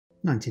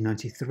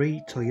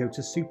1993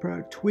 Toyota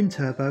Supra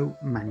twin-turbo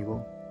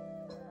manual.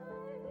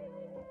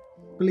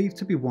 Believed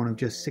to be one of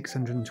just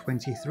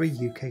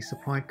 623 UK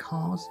supplied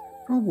cars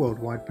from a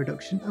worldwide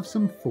production of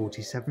some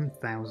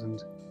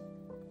 47,000.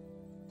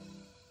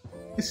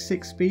 This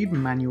 6-speed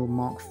manual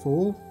Mark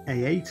IV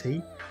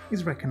A80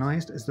 is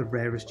recognised as the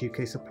rarest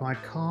UK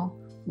supplied car,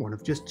 one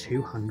of just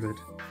 200.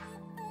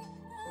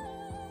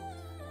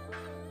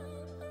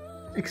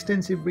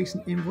 Extensive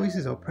recent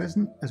invoices are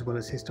present, as well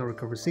as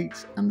historical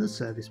receipts and the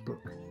service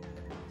book.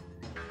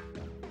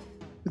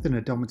 With an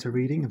odometer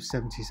reading of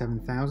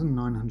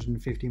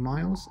 77,950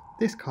 miles,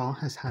 this car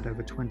has had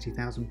over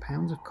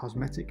 £20,000 of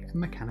cosmetic and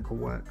mechanical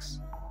works.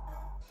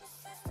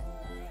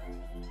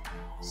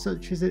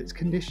 Such is its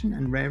condition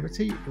and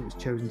rarity, it was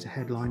chosen to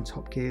headline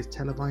Top Gear's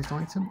televised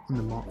item on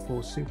the Mark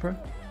IV Supra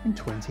in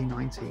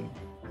 2019.